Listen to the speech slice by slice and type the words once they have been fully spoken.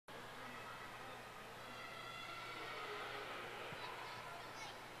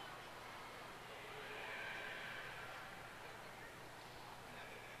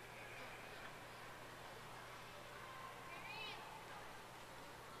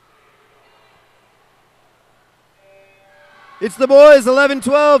It's the boys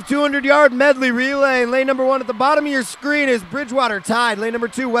 11-12 200-yard medley relay. Lane number 1 at the bottom of your screen is Bridgewater Tide. Lane number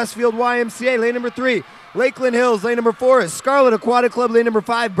 2, Westfield YMCA. Lane number 3, Lakeland Hills. Lane number 4 is Scarlet Aquatic Club. Lane number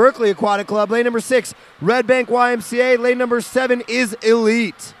 5, Berkeley Aquatic Club. Lane number 6, Red Bank YMCA. Lane number 7 is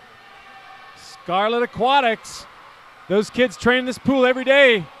Elite. Scarlet Aquatics. Those kids train this pool every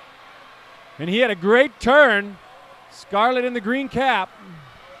day. And he had a great turn. Scarlet in the green cap.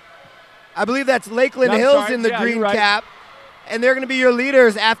 I believe that's Lakeland Hills in the green cap. And they're going to be your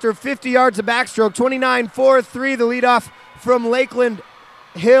leaders after 50 yards of backstroke. 29-4-3, the leadoff from Lakeland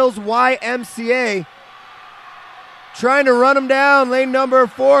Hills YMCA. Trying to run them down, lane number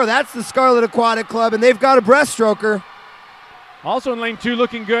 4. That's the Scarlet Aquatic Club, and they've got a breaststroker. Also in lane 2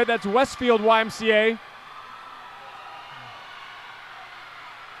 looking good, that's Westfield YMCA.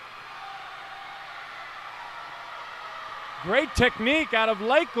 Great technique out of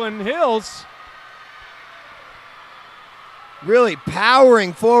Lakeland Hills. Really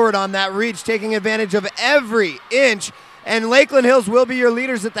powering forward on that reach, taking advantage of every inch. And Lakeland Hills will be your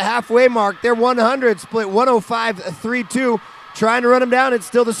leaders at the halfway mark. They're 100, split 105-3-2. Trying to run them down. It's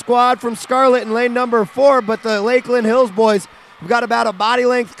still the squad from Scarlet in lane number 4, but the Lakeland Hills boys have got about a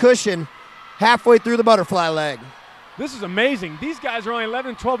body-length cushion halfway through the butterfly leg. This is amazing. These guys are only 11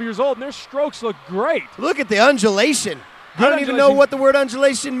 and 12 years old, and their strokes look great. Look at the undulation. I don't even know what the word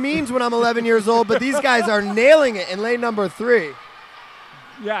undulation means when I'm 11 years old, but these guys are nailing it in lane number 3.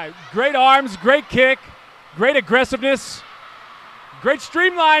 Yeah, great arms, great kick, great aggressiveness, great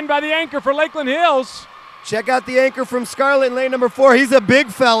streamline by the anchor for Lakeland Hills. Check out the anchor from Scarlet in lane number 4. He's a big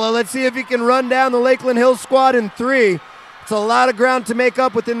fella. Let's see if he can run down the Lakeland Hills squad in 3. It's a lot of ground to make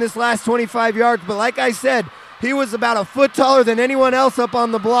up within this last 25 yards, but like I said, he was about a foot taller than anyone else up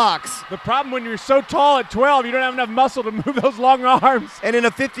on the blocks. The problem when you're so tall at 12, you don't have enough muscle to move those long arms. And in a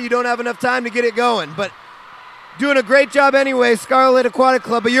 50, you don't have enough time to get it going. But doing a great job anyway, Scarlet Aquatic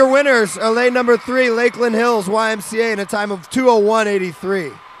Club. But your winners are lane number 3, Lakeland Hills YMCA, in a time of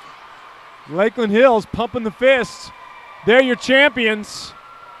 2:01.83. Lakeland Hills pumping the fists. They're your champions.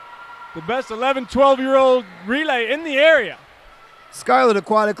 The best 11, 12-year-old relay in the area. Scarlet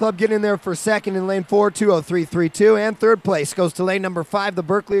Aquatic Club getting in there for second in lane 4, 2:03.32. And third place goes to lane number 5, the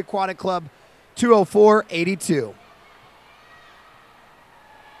Berkeley Aquatic Club, 2:04.82.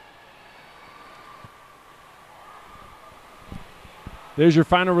 There's your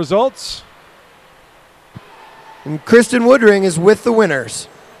final results. And Kristen Woodring is with the winners.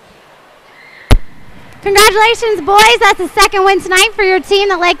 Congratulations, boys. That's the second win tonight for your team,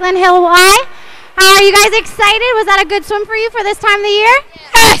 the Lakeland Hill Y. How are you guys excited? Was that a good swim for you for this time of the year?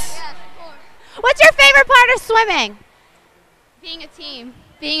 Yes! Yes, of course. What's your favorite part of swimming? Being a team.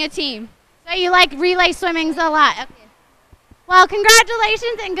 Being a team. So you like relay swimmings a lot. Okay. Well,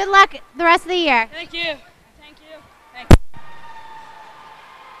 congratulations and good luck the rest of the year. Thank you. Thank you. Thank you.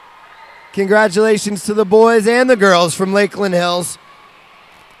 Congratulations to the boys and the girls from Lakeland Hills.